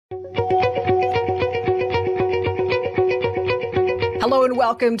Hello and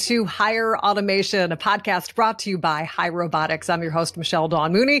welcome to Hire Automation, a podcast brought to you by Hai Robotics. I'm your host, Michelle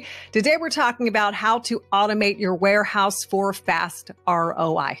Dawn Mooney. Today we're talking about how to automate your warehouse for fast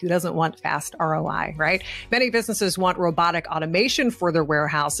ROI. Who doesn't want fast ROI, right? Many businesses want robotic automation for their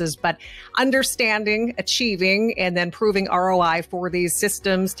warehouses, but understanding, achieving, and then proving ROI for these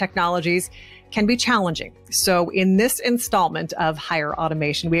systems, technologies can be challenging. So in this installment of Hire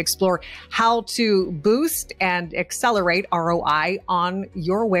Automation, we explore how to boost and accelerate ROI on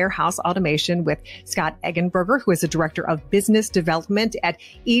your warehouse automation with Scott Eggenberger, who is the Director of Business Development at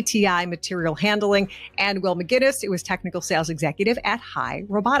ETi Material Handling, and Will McInnis, who is Technical Sales Executive at Hai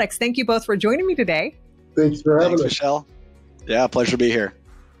Robotics. Thank you both for joining me today. Thanks for having us, Michelle. Yeah, pleasure to be here.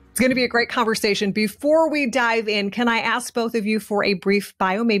 It's going to be a great conversation. Before we dive in, can I ask both of you for a brief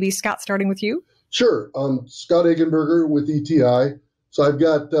bio? Maybe Scott, starting with you. Sure. I'm Scott Eggenberger with ETi. So I've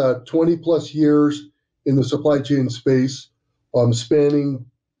got 20 plus years in the supply chain space, spanning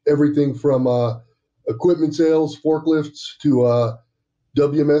everything from equipment sales, forklifts, to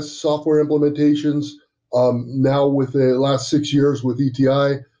WMS software implementations. Now with the last 6 years with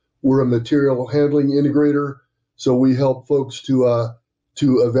ETi, we're a material handling integrator. So we help folks to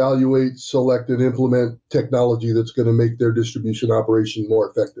evaluate, select, and implement technology that's going to make their distribution operation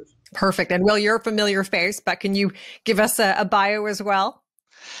more effective. Perfect. And Will, you're a familiar face, but can you give us a bio as well?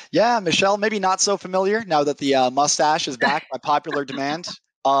 Yeah, Michelle, maybe not so familiar now that the mustache is back by popular demand.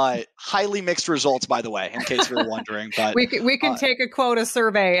 Highly mixed results, by the way, in case you're wondering. But we can take a quota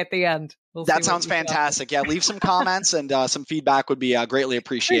survey at the end. That sounds fantastic. Yeah, leave some comments and some feedback would be greatly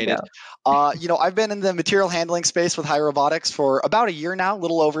appreciated. I've been in the material handling space with Hai Robotics for about a year now, a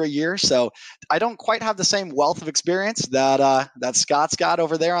little over a year. So I don't quite have the same wealth of experience that Scott's got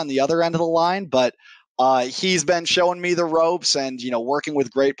over there on the other end of the line, but he's been showing me the ropes, and working with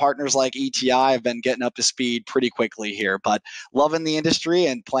great partners like ETi, I've been getting up to speed pretty quickly here, but loving the industry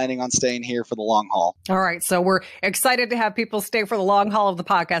and planning on staying here for the long haul. All right. So we're excited to have people stay for the long haul of the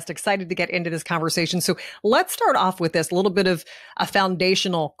podcast, excited to get into this conversation. So let's start off with this, a little bit of a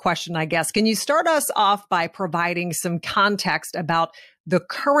foundational question, I guess. Can you start us off by providing some context about the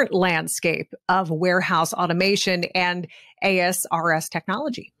current landscape of warehouse automation and ASRS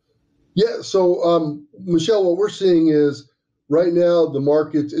technology? Yeah. So, Michelle, what we're seeing is right now the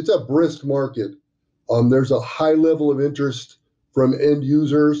market, it's a brisk market. There's a high level of interest from end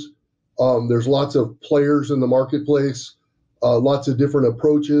users. There's lots of players in the marketplace, lots of different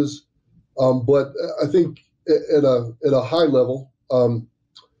approaches. But I think at a high level,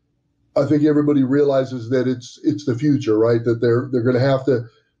 I think everybody realizes that it's the future, right? That they're going to have to,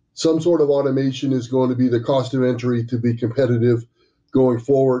 some sort of automation is going to be the cost of entry to be competitive going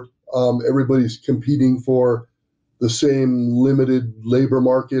forward. Everybody's competing for the same limited labor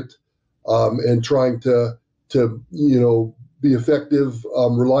market, and trying to be effective,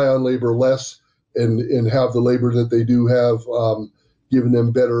 rely on labor less, and have the labor that they do have, giving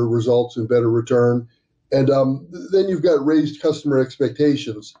them better results and better return. And then you've got raised customer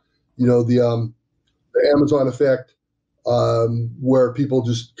expectations. The Amazon effect, where people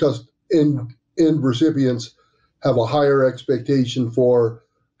just end recipients have a higher expectation for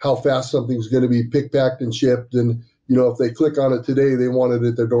how fast something's going to be picked, packed, and shipped. And, if they click on it today, they want it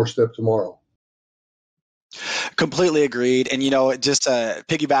at their doorstep tomorrow. Completely agreed. And, just to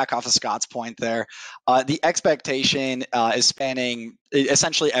piggyback off of Scott's point there, the expectation is spanning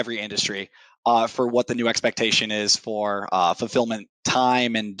essentially every industry for what the new expectation is for fulfillment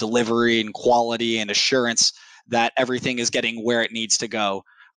time and delivery and quality and assurance that everything is getting where it needs to go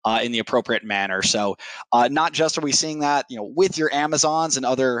in the appropriate manner. So not just are we seeing that, with your Amazons and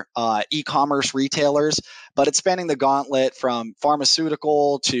other e-commerce retailers, but it's spanning the gauntlet from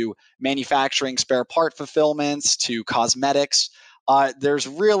pharmaceutical to manufacturing spare part fulfillments to cosmetics. There's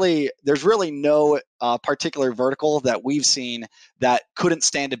really no particular vertical that we've seen that couldn't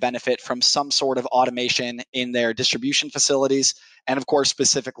stand to benefit from some sort of automation in their distribution facilities, and of course,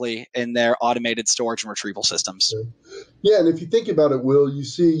 specifically in their automated storage and retrieval systems. Yeah, and if you think about it, Will, you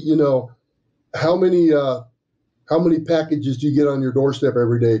see, how many packages do you get on your doorstep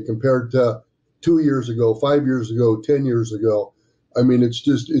every day compared to 2 years ago, 5 years ago, 10 years ago? I mean,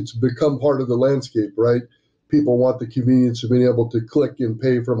 it's become part of the landscape, right? People want the convenience of being able to click and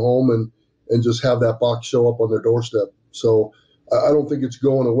pay from home and just have that box show up on their doorstep. So I don't think it's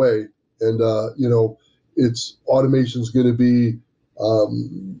going away. And, it's automation's going to be,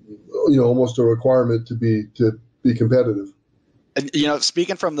 almost a requirement to be competitive. And,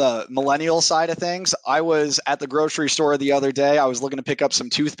 speaking from the millennial side of things, I was at the grocery store the other day. I was looking to pick up some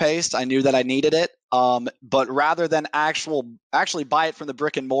toothpaste. I knew that I needed it. But rather than actually buy it from the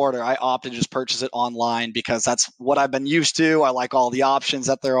brick and mortar, I opt to just purchase it online because that's what I've been used to. I like all the options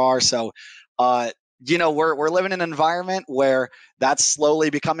that there are. So, we're living in an environment where that's slowly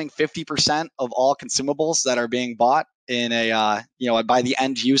becoming 50% of all consumables that are being bought in by the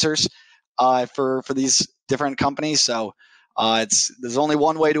end users for these different companies. So there's only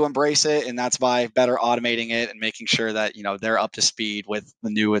one way to embrace it, and that's by better automating it and making sure that they're up to speed with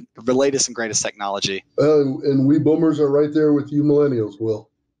the latest and greatest technology. And we boomers are right there with you millennials, Will.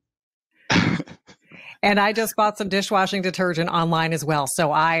 And I just bought some dishwashing detergent online as well.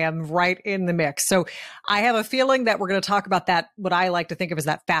 So I am right in the mix. So I have a feeling that we're going to talk about that, what I like to think of as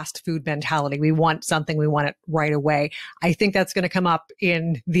that fast food mentality. We want something, we want it right away. I think that's going to come up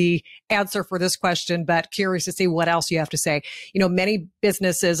in the answer for this question, but curious to see what else you have to say. Many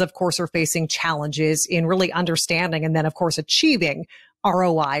businesses, of course, are facing challenges in really understanding and then, of course, achieving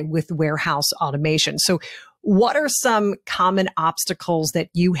ROI with warehouse automation. So what are some common obstacles that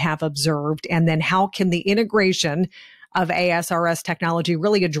you have observed? And then how can the integration of ASRS technology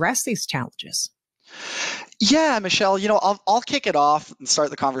really address these challenges? Yeah, Michelle, I'll kick it off and start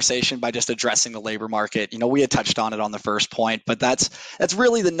the conversation by just addressing the labor market. We had touched on it on the first point, but that's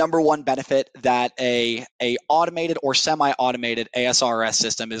really the number one benefit that a automated or semi-automated ASRS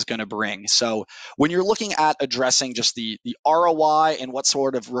system is going to bring. So when you're looking at addressing just the ROI and what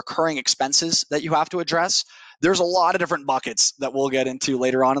sort of recurring expenses that you have to address, there's a lot of different buckets that we'll get into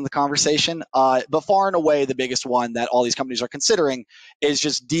later on in the conversation. But far and away, the biggest one that all these companies are considering is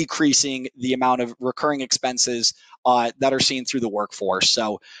just decreasing the amount of recurring expenses that are seen through the workforce.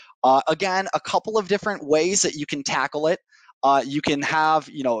 So again, a couple of different ways that you can tackle it. You can have,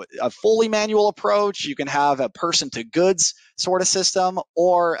 a fully manual approach. You can have a person to goods sort of system,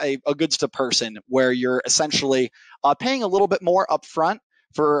 or a goods to person where you're essentially paying a little bit more upfront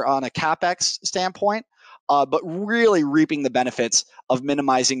on a CapEx standpoint. But really reaping the benefits of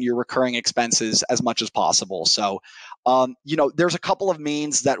minimizing your recurring expenses as much as possible. So, there's a couple of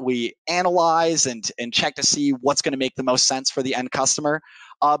means that we analyze and check to see what's going to make the most sense for the end customer.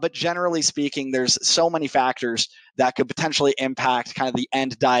 But generally speaking, there's so many factors that could potentially impact kind of the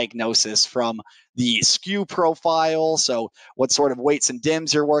end diagnosis, from the SKU profile, so what sort of weights and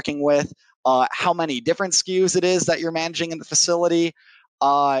dims you're working with, how many different SKUs it is that you're managing in the facility,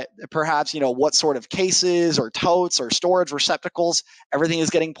 perhaps, what sort of cases or totes or storage receptacles everything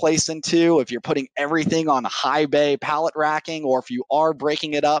is getting placed into, if you're putting everything on high bay pallet racking, or if you are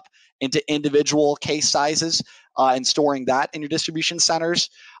breaking it up into individual case sizes and storing that in your distribution centers.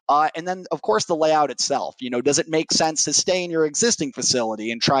 And then, of course, the layout itself. Does it make sense to stay in your existing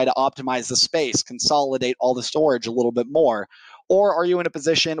facility and try to optimize the space, consolidate all the storage a little bit more? Or are you in a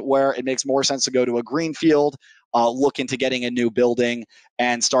position where it makes more sense to go to a greenfield, look into getting a new building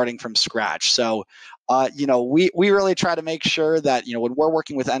and starting from scratch? So, we really try to make sure that, when we're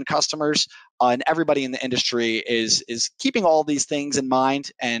working with end customers and everybody in the industry is keeping all these things in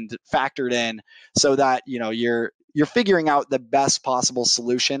mind and factored in, so that, you're figuring out the best possible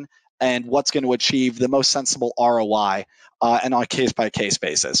solution and what's going to achieve the most sensible ROI and on a case-by-case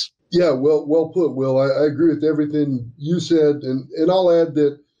basis. Yeah, well put, Will. I agree with everything you said, and I'll add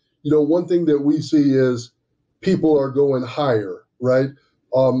that, one thing that we see is people are going higher, right?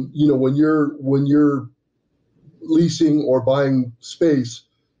 When you're leasing or buying space,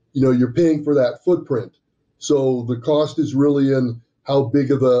 you're paying for that footprint. So the cost is really in how big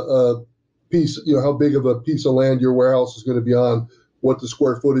of a piece of land your warehouse is going to be on, what the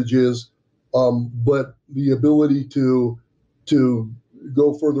square footage is, but the ability to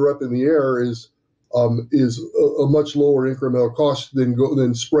go further up in the air is a much lower incremental cost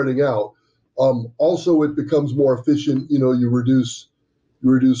than spreading out. Also, it becomes more efficient. You reduce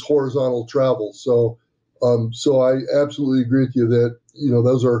horizontal travel. So I absolutely agree with you that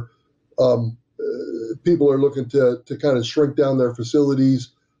those are people are looking to kind of shrink down their facilities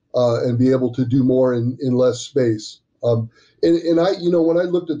and be able to do more in less space. And I, when I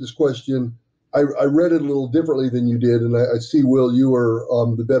looked at this question, I read it a little differently than you did, and I see, Will, you are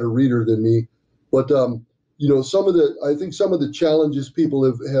the better reader than me. But some of the challenges people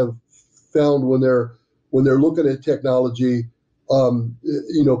have found when they're looking at technology,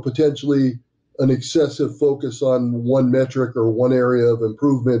 potentially an excessive focus on one metric or one area of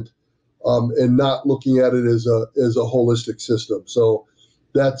improvement, and not looking at it as a holistic system. So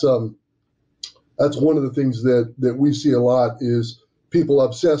that's one of the things that we see a lot is people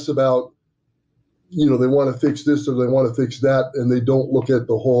obsess about they want to fix this or they want to fix that, and they don't look at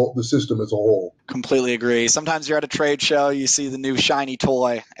the system as a whole. Completely agree. Sometimes you're at a trade show, you see the new shiny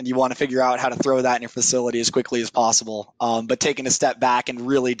toy, and you want to figure out how to throw that in your facility as quickly as possible. But taking a step back and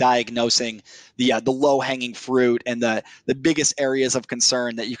really diagnosing the low-hanging fruit and the biggest areas of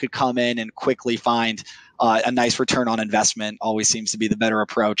concern that you could come in and quickly find a nice return on investment always seems to be the better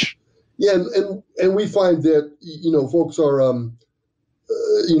approach. Yeah, and we find that folks are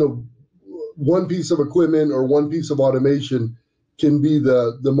one piece of equipment or one piece of automation can be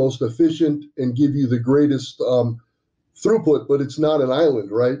the most efficient and give you the greatest throughput, but it's not an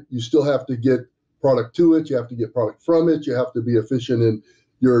island, right? You still have to get product to it. You have to get product from it. You have to be efficient in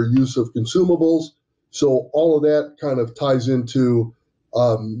your use of consumables. So all of that kind of ties into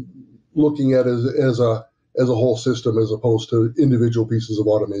looking at it as a whole system as opposed to individual pieces of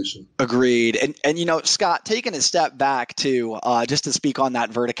automation. Agreed. And Scott, taking a step back to just to speak on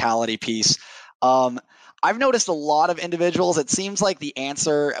that verticality piece, I've noticed a lot of individuals, it seems like the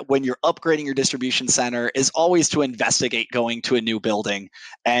answer when you're upgrading your distribution center is always to investigate going to a new building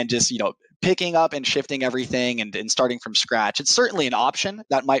and just, picking up and shifting everything and starting from scratch. It's certainly an option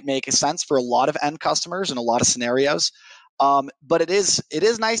that might make sense for a lot of end customers in a lot of scenarios. But it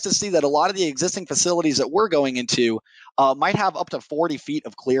is nice to see that a lot of the existing facilities that we're going into might have up to 40 feet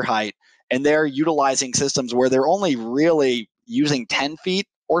of clear height, and they're utilizing systems where they're only really using 10 feet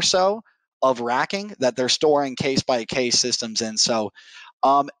or so of racking that they're storing case by case systems in. So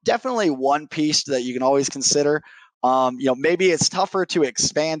definitely one piece that you can always consider. Maybe it's tougher to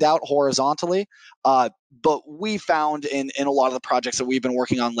expand out horizontally, but we found in a lot of the projects that we've been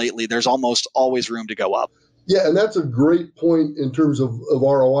working on lately, there's almost always room to go up. Yeah, and that's a great point in terms of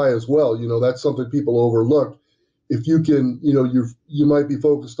ROI as well. That's something people overlook. If you can, you might be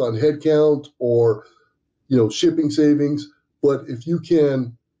focused on headcount or, shipping savings, but if you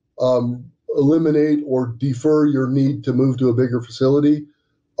can eliminate or defer your need to move to a bigger facility,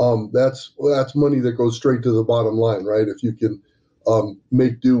 that's money that goes straight to the bottom line, right? If you can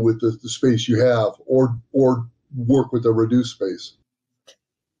make do with the space you have or work with a reduced space.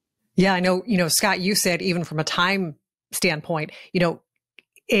 Yeah, I know, Scott, you said even from a time standpoint,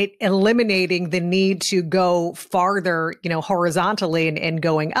 it eliminating the need to go farther, horizontally and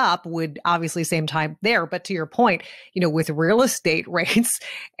going up would obviously save time there. But to your point, with real estate rates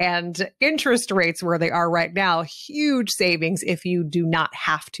and interest rates where they are right now, huge savings if you do not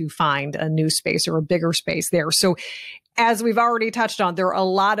have to find a new space or a bigger space there. So as we've already touched on, there are a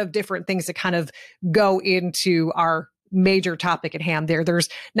lot of different things that kind of go into our major topic at hand there. There's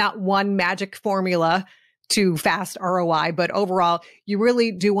not one magic formula to fast ROI, but overall, you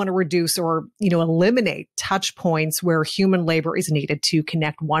really do want to reduce or, eliminate touch points where human labor is needed to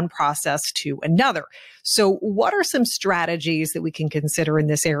connect one process to another. So what are some strategies that we can consider in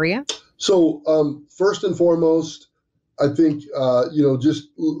this area? So first and foremost, I think, just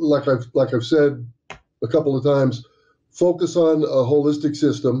like I've said a couple of times, focus on a holistic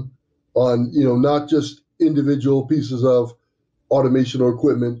system on, not just individual pieces of automation or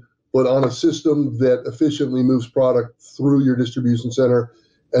equipment, but on a system that efficiently moves product through your distribution center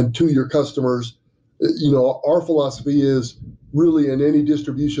and to your customers. Our philosophy is really in any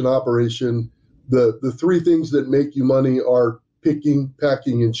distribution operation, the three things that make you money are picking,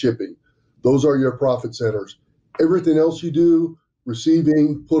 packing, and shipping. Those are your profit centers. Everything else you do,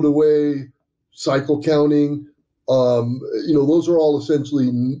 receiving, put away, cycle counting, those are all essentially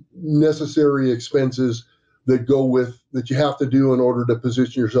necessary expenses that go with that you have to do in order to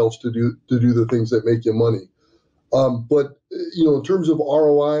position yourselves to do the things that make you money. But in terms of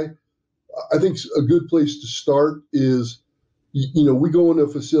ROI, I think a good place to start is, we go into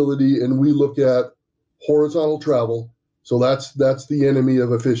a facility and we look at horizontal travel. So that's the enemy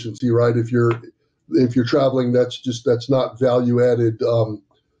of efficiency, right? If you're traveling, that's not value added.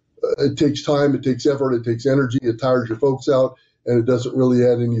 It takes time, it takes effort, it takes energy, it tires your folks out, and it doesn't really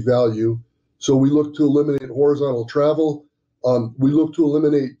add any value. So we look to eliminate horizontal travel. We look to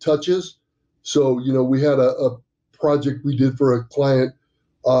eliminate touches. So, we had a project we did for a client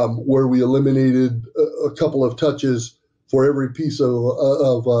where we eliminated a couple of touches for every piece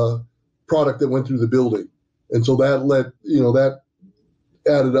of product that went through the building. And so that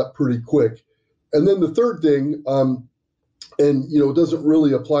added up pretty quick. And then the third thing, it doesn't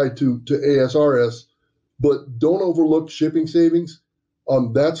really apply to ASRS, but don't overlook shipping savings.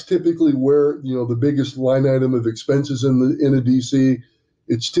 That's typically where, the biggest line item of expenses in a DC.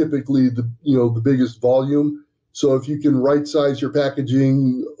 It's typically the biggest volume. So if you can right size your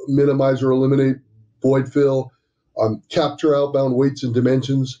packaging, minimize or eliminate void fill, capture outbound weights and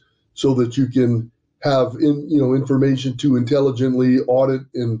dimensions so that you can have information to intelligently audit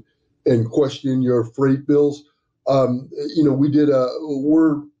and and question your freight bills. We're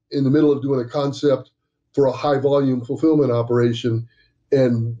in the middle of doing a concept for a high volume fulfillment operation.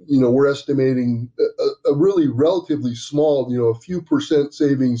 And, we're estimating a really relatively small, a few percent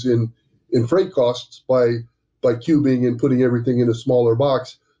savings in freight costs by cubing and putting everything in a smaller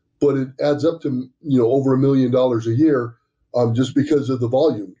box. But it adds up to, over $1 million a year, just because of the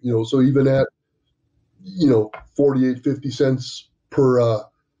volume, so even at, 48, 50 cents per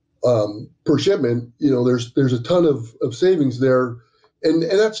shipment, there's a ton of savings there. And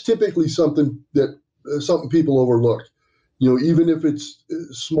that's typically something people overlook. Even if it's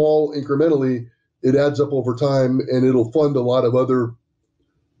small incrementally, it adds up over time, and it'll fund a lot of other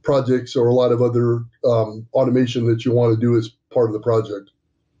projects or a lot of other automation that you want to do as part of the project.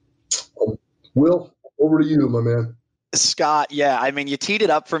 Will, over to you, my man. Scott, yeah, I mean, you teed it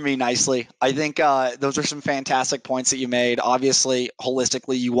up for me nicely. I think those are some fantastic points that you made. Obviously,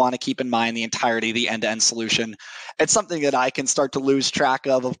 holistically, you want to keep in mind the entirety of the end-to-end solution. It's something that I can start to lose track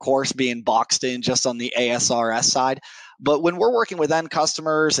of course, being boxed in just on the ASRS side. But when we're working with end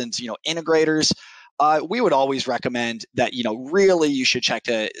customers and integrators, we would always recommend that really you should check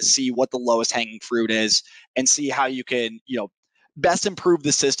to see what the lowest hanging fruit is and see how you can best improve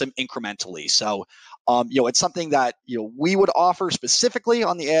the system incrementally. So it's something that we would offer specifically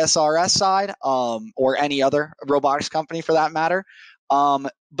on the ASRS side, or any other robotics company for that matter.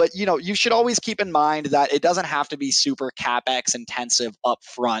 But you should always keep in mind that it doesn't have to be super CapEx intensive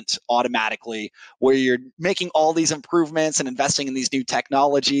upfront automatically, where you're making all these improvements and investing in these new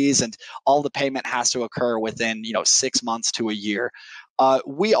technologies, and all the payment has to occur within 6 months to a year.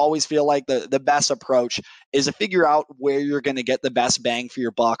 We always feel like the best approach is to figure out where you're going to get the best bang for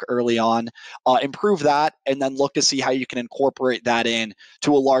your buck early on, improve that, and then look to see how you can incorporate that in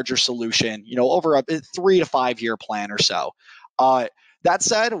to a larger solution, over a 3 to 5 year plan or so. That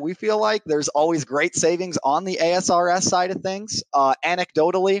said, we feel like there's always great savings on the ASRS side of things.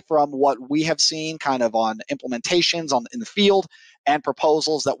 Anecdotally, from what we have seen kind of on implementations in the field and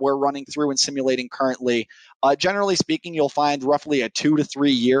proposals that we're running through and simulating currently, generally speaking, you'll find roughly a 2 to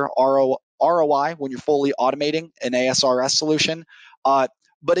 3 year ROI when you're fully automating an ASRS solution.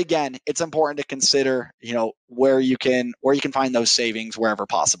 But again, it's important to consider, where you can find those savings wherever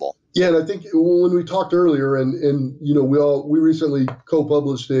possible. Yeah, and I think when we talked earlier, and we recently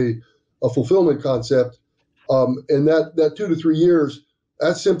co-published a fulfillment concept, and that 2 to 3 years,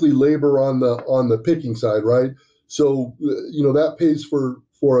 that's simply labor on the picking side, right? So that pays for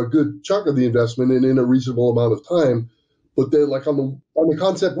a good chunk of the investment and in a reasonable amount of time. But then, like on the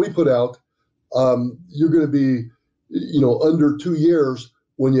concept we put out, you're going to be under 2 years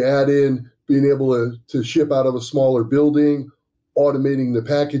when you add in being able to ship out of a smaller building, automating the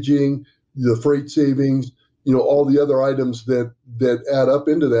packaging, the freight savings, all the other items that add up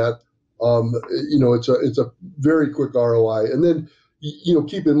into that. It's a very quick ROI. And then,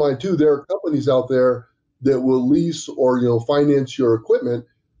 keep in mind too, there are companies out there that will lease or, finance your equipment.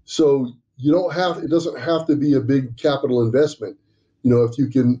 So it doesn't have to be a big capital investment. If you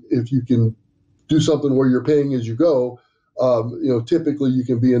can do something where you're paying as you go, typically you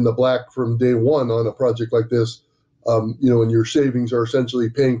can be in the black from day one on a project like this. And your savings are essentially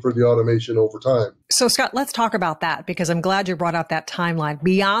paying for the automation over time. So Scott, let's talk about that, because I'm glad you brought up that timeline.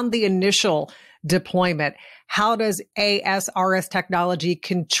 Beyond the initial deployment, how does ASRS technology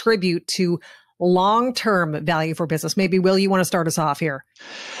contribute to long-term value for business? Maybe, Will, you want to start us off here?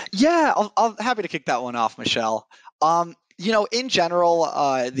 Yeah, I'm happy to kick that one off, Michelle. In general,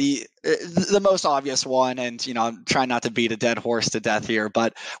 the most obvious one, and I'm trying not to beat a dead horse to death here,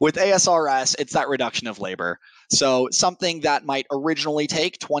 but with ASRS, it's that reduction of labor. So something that might originally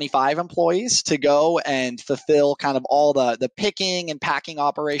take 25 employees to go and fulfill kind of all the picking and packing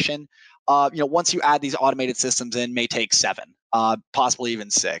operation, once you add these automated systems in, may take 7, possibly even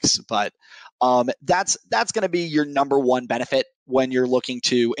 6. But that's going to be your number one benefit when you're looking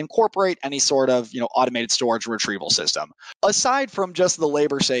to incorporate any sort of automated storage retrieval system. Aside from just the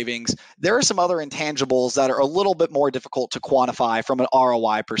labor savings, there are some other intangibles that are a little bit more difficult to quantify from an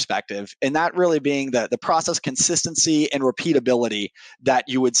ROI perspective, and that really being the process consistency and repeatability that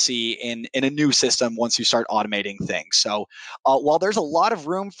you would see in a new system once you start automating things. So while there's a lot of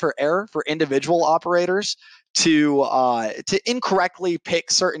room for error for individual operators to incorrectly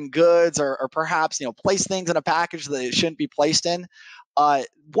pick certain goods or perhaps place things in a package that it shouldn't be placed in,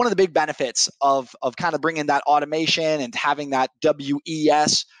 one of the big benefits of kind of bringing that automation and having that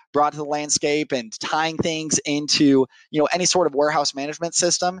WES brought to the landscape and tying things into any sort of warehouse management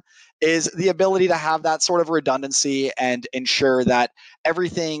system is the ability to have that sort of redundancy and ensure that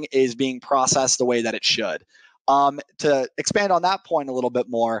everything is being processed the way that it should. To expand on that point a little bit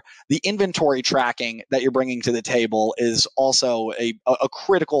more, the inventory tracking that you're bringing to the table is also a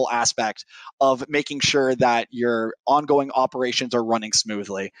critical aspect of making sure that your ongoing operations are running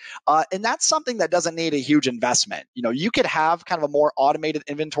smoothly. And that's something that doesn't need a huge investment. You could have kind of a more automated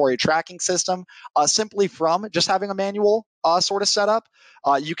inventory tracking system simply from just having a manual sort of setup.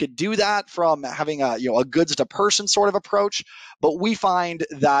 You could do that from having a goods to person sort of approach. But we find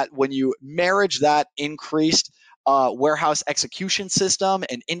that when you marriage that increased warehouse execution system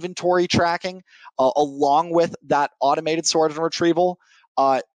and inventory tracking along with that automated storage and retrieval,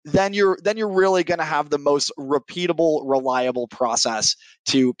 then you're really going to have the most repeatable, reliable process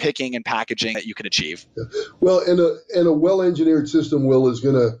to picking and packaging that you can achieve. Yeah. Well, and a well-engineered system, Will, is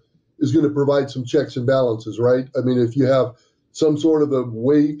going to provide some checks and balances, right? I mean, if you have some sort of a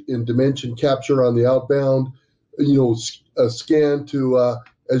weight and dimension capture on the outbound, a scan to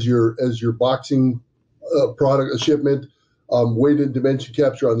as your boxing product, a shipment, weight and dimension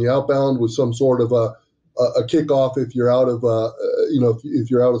capture on the outbound with some sort of a kickoff if you're out of if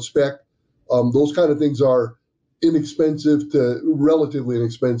you're out of spec. Those kind of things are relatively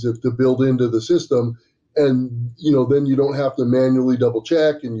inexpensive to build into the system, and then you don't have to manually double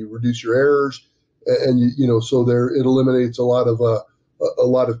check, and you reduce your errors, and so it eliminates a lot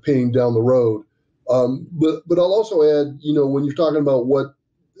of pain down the road. But I'll also add, when you're talking about what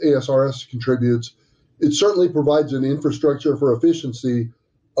ASRS contributes, it certainly provides an infrastructure for efficiency,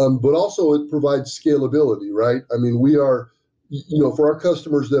 but also it provides scalability, right? I mean, we are, for our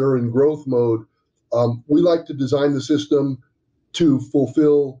customers that are in growth mode, we like to design the system to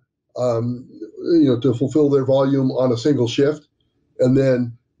fulfill their volume on a single shift. And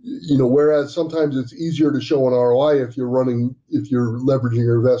then, whereas sometimes it's easier to show an ROI if you're leveraging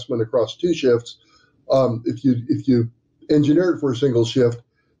your investment across two shifts. If you engineer it for a single shift,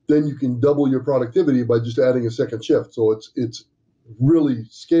 then you can double your productivity by just adding a second shift. So it's really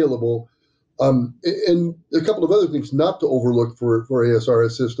scalable. And a couple of other things not to overlook for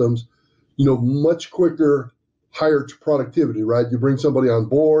ASRS systems, much quicker, higher productivity, right? You bring somebody on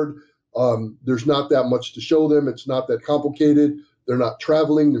board, there's not that much to show them. It's not that complicated. They're not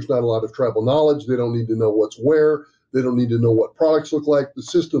traveling. There's not a lot of travel knowledge. They don't need to know what's where. They don't need to know what products look like. The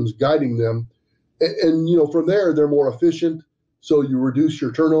system's guiding them. And from there, they're more efficient. So you reduce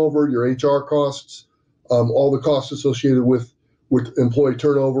your turnover, your HR costs, all the costs associated with employee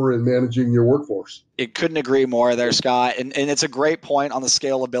turnover and managing your workforce. It couldn't agree more there, Scott. And it's a great point on the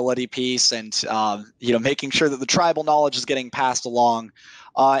scalability piece and, making sure that the tribal knowledge is getting passed along.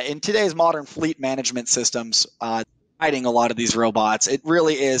 In today's modern fleet management systems, guiding a lot of these robots, it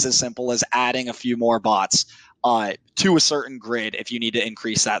really is as simple as adding a few more bots to a certain grid if you need to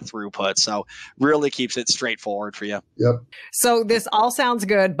increase that throughput. So really keeps it straightforward for you. Yep. So this all sounds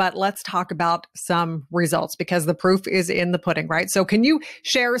good, but let's talk about some results because the proof is in the pudding, right? So can you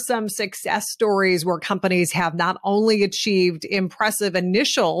share some success stories where companies have not only achieved impressive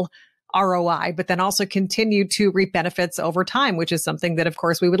initial ROI, but then also continue to reap benefits over time, which is something that, of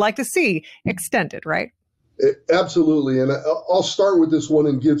course, we would like to see extended, right? Absolutely. And I'll start with this one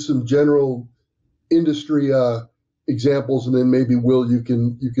and give some general industry examples, and then maybe Will, you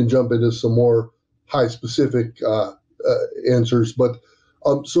can jump into some more high specific answers. But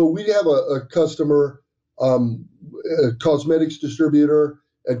so we have a customer, a cosmetics distributor,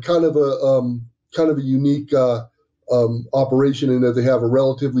 and kind of a unique operation in that they have a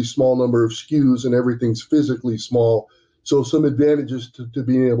relatively small number of SKUs and everything's physically small. So some advantages to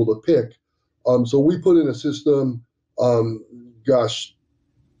being able to pick. So we put in a system, 7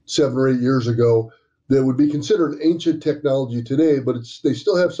 or 8 years ago, that would be considered ancient technology today, but they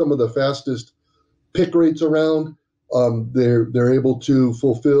still have some of the fastest pick rates around. They're able to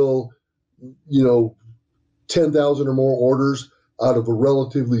fulfill, 10,000 or more orders out of a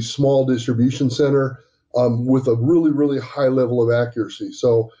relatively small distribution center with a really, really high level of accuracy.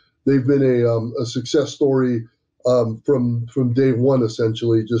 So they've been a success story from day one,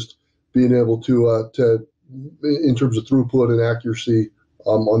 essentially, just being able to in terms of throughput and accuracy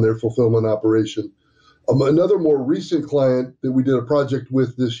on their fulfillment operation. Another more recent client that we did a project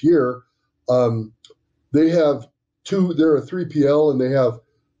with this year, they're a 3PL and they have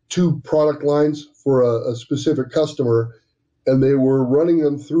 2 product lines for a specific customer, and they were running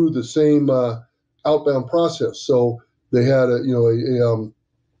them through the same outbound process. So they had a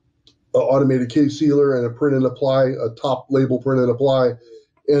automated case sealer and a print and apply, a top label print and apply,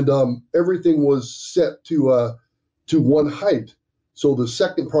 and everything was set to one height. So the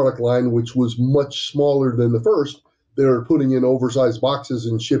second product line, which was much smaller than the first, they were putting in oversized boxes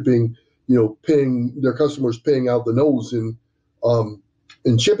and shipping, paying their customers, paying out the nose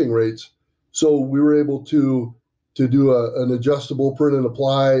in shipping rates. So we were able to do an adjustable print and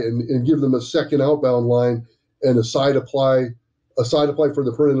apply and give them a second outbound line and a side apply for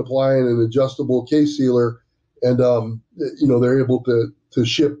the print and apply and an adjustable case sealer. And, they're able to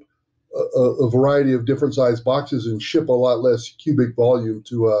ship a variety of different size boxes and ship a lot less cubic volume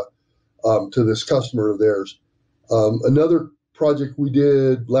to this customer of theirs. Another project we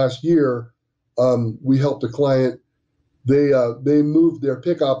did last year, we helped a client. They moved their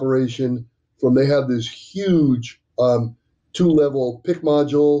pick operation from, they had this huge 2-level pick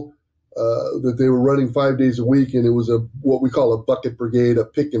module that they were running 5 days a week, and it was what we call a bucket brigade, a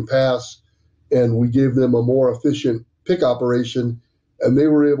pick and pass, and we gave them a more efficient pick operation, and they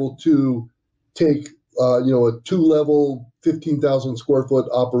were able to take a 2-level 15,000 square foot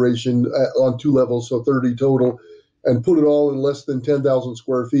operation on 2 levels, so 30 total, and put it all in less than 10,000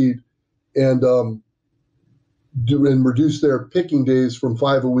 square feet, and reduce their picking days from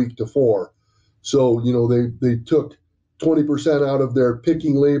 5 a week to 4. So they took 20% out of their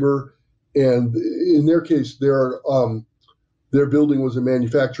picking labor, and in their case, their building was a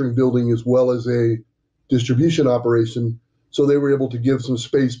manufacturing building as well as a distribution operation. So they were able to give some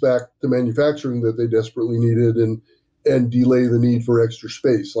space back to manufacturing that they desperately needed, and delay the need for extra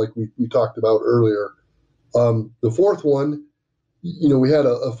space, like we talked about earlier. The fourth one, we had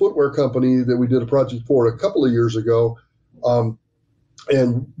a footwear company that we did a project for a couple of years ago,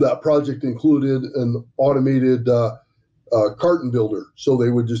 and that project included an automated carton builder. So they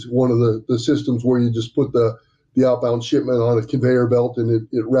would just, one of the systems where you just put the outbound shipment on a conveyor belt, and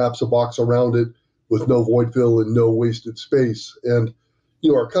it wraps a box around it with no void fill and no wasted space. And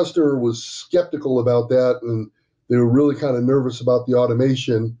our customer was skeptical about that, and they were really kind of nervous about the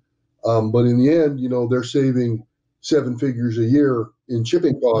automation. But in the end, they're saving 7 figures a year in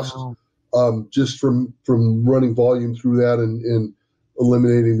shipping costs. Wow. Just from running volume through that and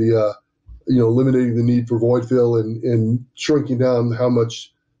eliminating the need for void fill and shrinking down how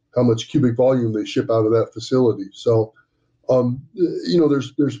much cubic volume they ship out of that facility. So,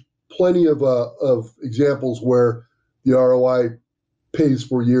 there's plenty of examples where the ROI pays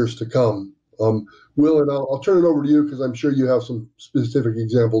for years to come. Will, and I'll turn it over to you because I'm sure you have some specific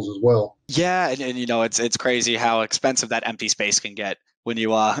examples as well. Yeah, and it's crazy how expensive that empty space can get when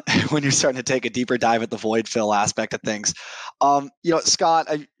you when you're starting to take a deeper dive at the void fill aspect of things. Scott,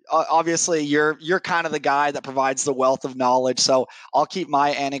 obviously you're kind of the guy that provides the wealth of knowledge, so I'll keep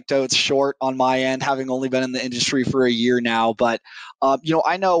my anecdotes short on my end, having only been in the industry for a year now. But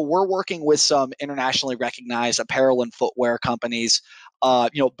I know we're working with some internationally recognized apparel and footwear companies,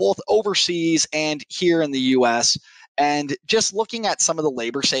 both overseas and here in the U.S. And just looking at some of the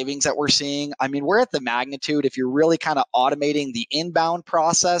labor savings that we're seeing, I mean, we're at the magnitude, if you're really kind of automating the inbound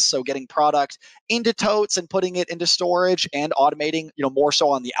process, so getting product into totes and putting it into storage, and automating, more so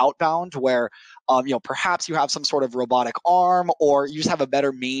on the outbound where, perhaps you have some sort of robotic arm, or you just have a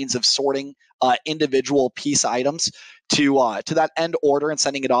better means of sorting individual piece items to that end order and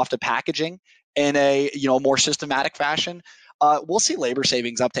sending it off to packaging in a more systematic fashion. We'll see labor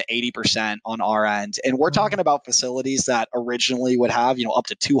savings up to 80% on our end. And we're talking about facilities that originally would have, up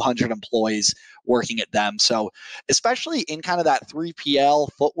to 200 employees working at them. So especially in kind of that 3PL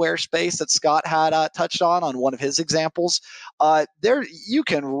footwear space that Scott had touched on one of his examples, there you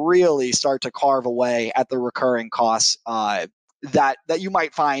can really start to carve away at the recurring costs that you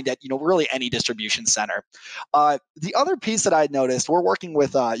might find at really any distribution center. The other piece that I'd noticed, we're working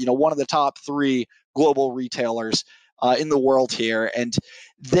with one of the top 3 global retailers in the world here, and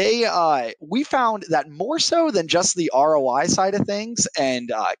we found that more so than just the ROI side of things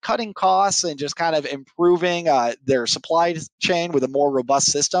and cutting costs and just kind of improving their supply chain with a more robust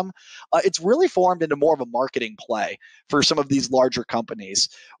system, it's really formed into more of a marketing play for some of these larger companies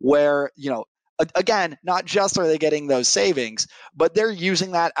where again, not just are they getting those savings, but they're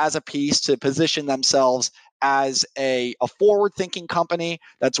using that as a piece to position themselves as a forward-thinking company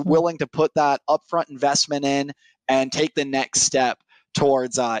that's willing to put that upfront investment in and take the next step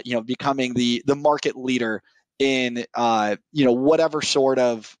towards becoming the market leader in whatever sort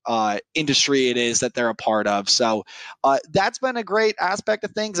of industry it is that they're a part of. So that's been a great aspect of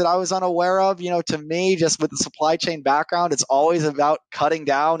things that I was unaware of. To me, just with the supply chain background, it's always about cutting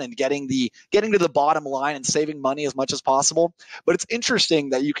down and getting to the bottom line and saving money as much as possible. But it's interesting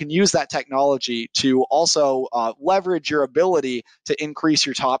that you can use that technology to also leverage your ability to increase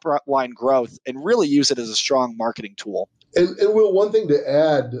your top line growth and really use it as a strong marketing tool. And Will, one thing to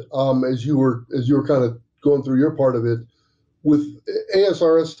add, as you were kind of going through your part of it, with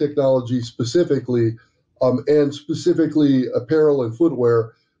ASRS technology specifically, and specifically apparel and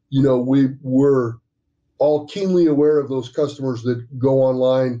footwear, we were all keenly aware of those customers that go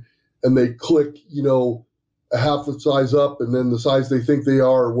online and they click, a half the size up and then the size they think they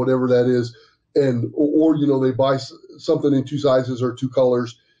are, or whatever that is. Or they buy something in 2 sizes or 2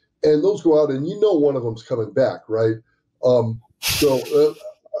 colors, and those go out, and one of them's coming back, right? I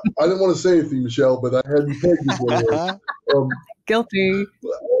didn't want to say anything, Michelle, but I had you pegged before. Guilty.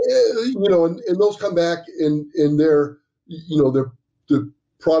 And those come back and they're, the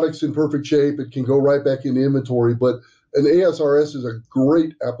product's in perfect shape. It can go right back into inventory. But an ASRS is a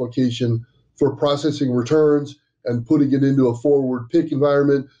great application for processing returns and putting it into a forward pick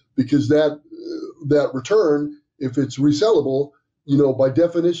environment, because that return, if it's resellable, by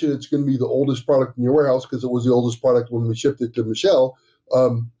definition, it's going to be the oldest product in your warehouse because it was the oldest product when we shipped it to Michelle.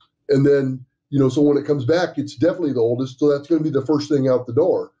 And then, so when it comes back, it's definitely the oldest. So that's going to be the first thing out the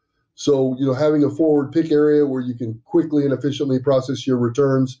door. So, having a forward pick area where you can quickly and efficiently process your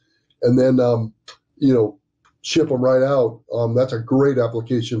returns and then, ship them right out. That's a great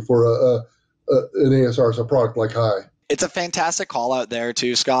application for an ASR as a product like Hai. It's a fantastic call out there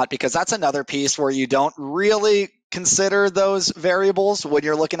too, Scott, because that's another piece where you don't really consider those variables when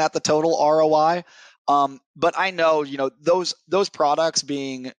you're looking at the total ROI. But I know, those products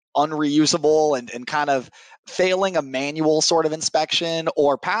being unreusable and kind of failing a manual sort of inspection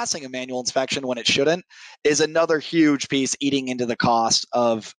or passing a manual inspection when it shouldn't is another huge piece eating into the cost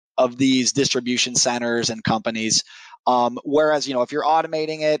of these distribution centers and companies. Whereas, if you're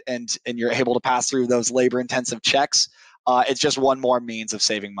automating it and you're able to pass through those labor intensive checks, it's just one more means of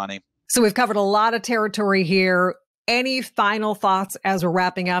saving money. So we've covered a lot of territory here. Any final thoughts as we're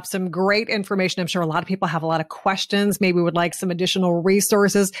wrapping up? Some great information. I'm sure a lot of people have a lot of questions, maybe would like some additional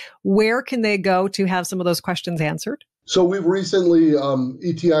resources. Where can they go to have some of those questions answered? So we've recently,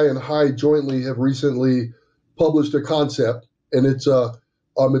 ETi and Hai jointly have recently published a concept, and it's a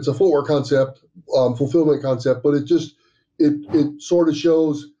footwear concept, fulfillment concept, but it sort of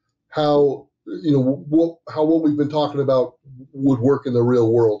shows how, what we've been talking about would work in the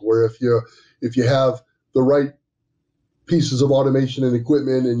real world, where if you have the right pieces of automation and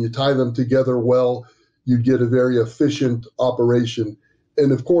equipment and you tie them together well, you get a very efficient operation.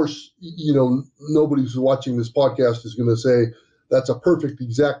 And of course, nobody who's watching this podcast is going to say that's a perfect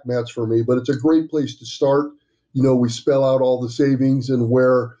exact match for me, but it's a great place to start. We spell out all the savings and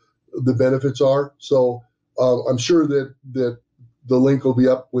where the benefits are. So I'm sure that the link will be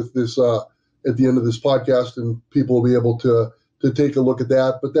up with this at the end of this podcast, and people will be able to take a look at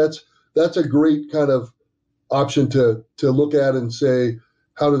that. But that's a great kind of option to look at and say,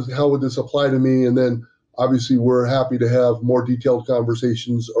 how would this apply to me? And then obviously we're happy to have more detailed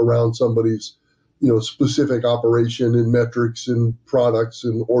conversations around somebody's, specific operation and metrics and products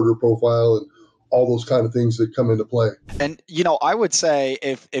and order profile and all those kind of things that come into play. And, I would say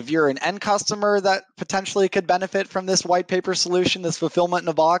if you're an end customer that potentially could benefit from this white paper solution, this fulfillment in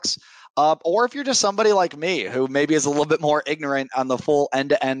a box, or if you're just somebody like me who maybe is a little bit more ignorant on the full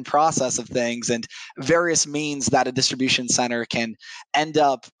end-to-end process of things and various means that a distribution center can end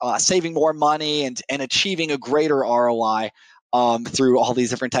up saving more money and achieving a greater ROI through all these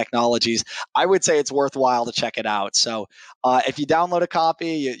different technologies, I would say it's worthwhile to check it out. So if you download a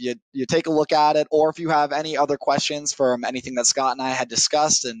copy, you take a look at it, or if you have any other questions from anything that Scott and I had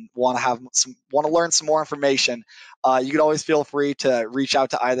discussed and want to learn some more information, you can always feel free to reach out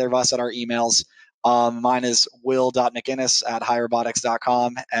to either of us at our emails. Mine is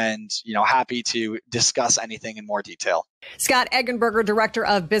will.mcinnis@hairobotics.com, and happy to discuss anything in more detail. Scott Eggenberger, Director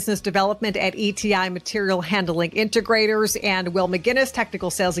of Business Development at ETi Material Handling Integrators, and Will McInnis, Technical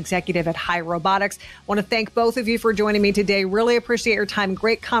Sales Executive at Hai Robotics. I want to thank both of you for joining me today. Really appreciate your time.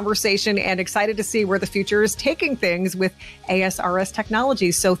 Great conversation, and excited to see where the future is taking things with ASRS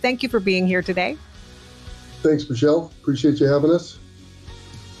technology. So thank you for being here today. Thanks, Michelle. Appreciate you having us.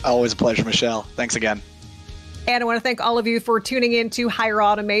 Always a pleasure, Michelle. Thanks again. And I want to thank all of you for tuning in to Hai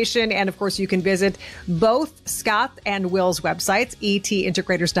Automation. And of course, you can visit both Scott and Will's websites,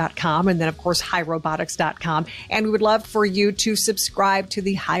 etintegrators.com, and then of course, hairobotics.com. And we would love for you to subscribe to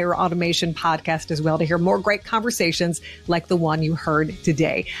the Hai Automation podcast as well to hear more great conversations like the one you heard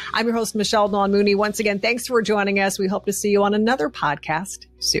today. I'm your host, Michelle Dawn Mooney. Once again, thanks for joining us. We hope to see you on another podcast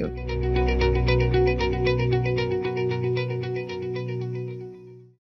soon.